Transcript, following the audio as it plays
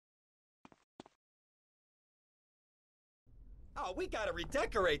Oh, we gotta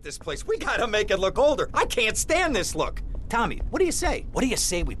redecorate this place. We gotta make it look older. I can't stand this look. Tommy, what do you say? What do you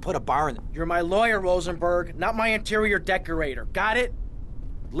say we put a bar in the... You're my lawyer, Rosenberg, not my interior decorator. Got it?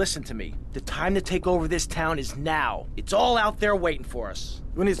 Listen to me. The time to take over this town is now. It's all out there waiting for us.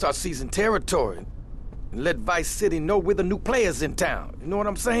 We need to start seizing territory and let Vice City know we're the new players in town. You know what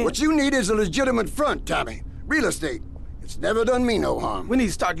I'm saying? What you need is a legitimate front, Tommy. Real estate. It's never done me no harm. We need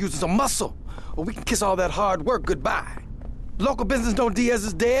to start using some muscle, or we can kiss all that hard work goodbye. Local business know Diaz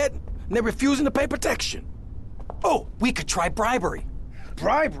is dead, and they're refusing to pay protection. Oh, we could try bribery.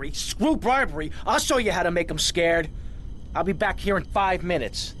 Bribery? Screw bribery. I'll show you how to make them scared. I'll be back here in 5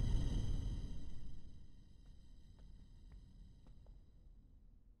 minutes.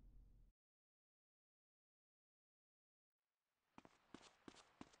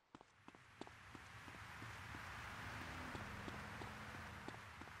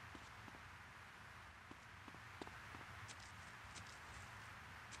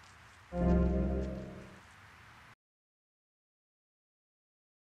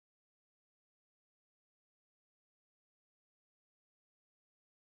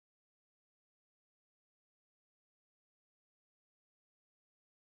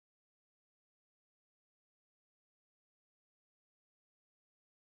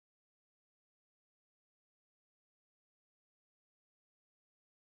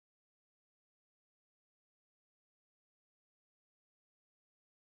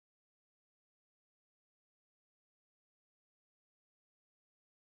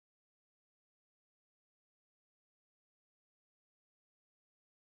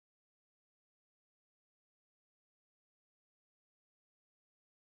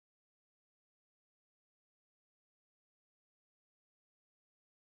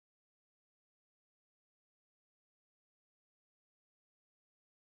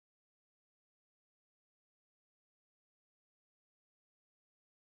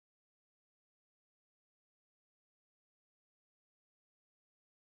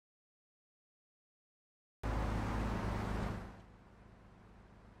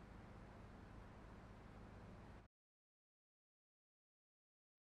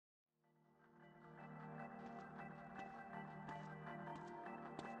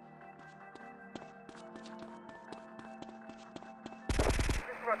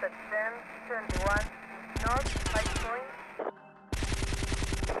 Route 1071 north, 5 point.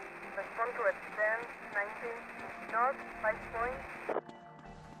 Respond to 1019 north, 5 point.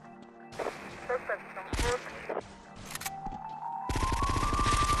 Suspect on foot.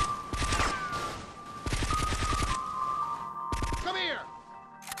 Come here!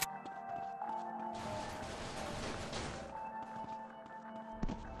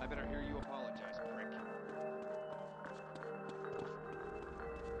 I better hear you apologize, prick.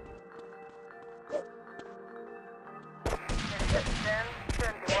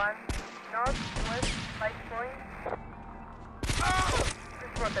 North, west, 5 point.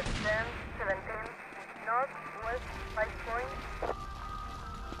 This route 1017 north, west, 5 point.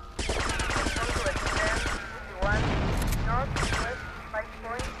 Respond to 1051 north, west, 5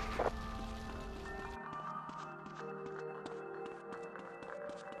 point.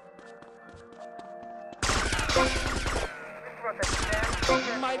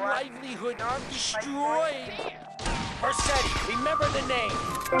 My livelihood destroyed. Marcetti, remember the name.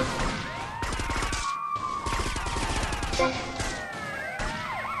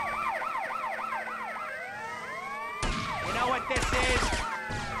 You know what this is?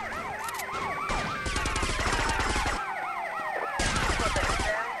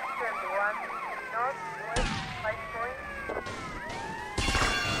 North, west, 5 point.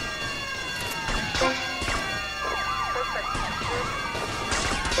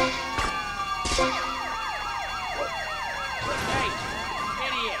 Hey,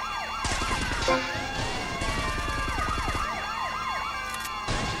 idiot.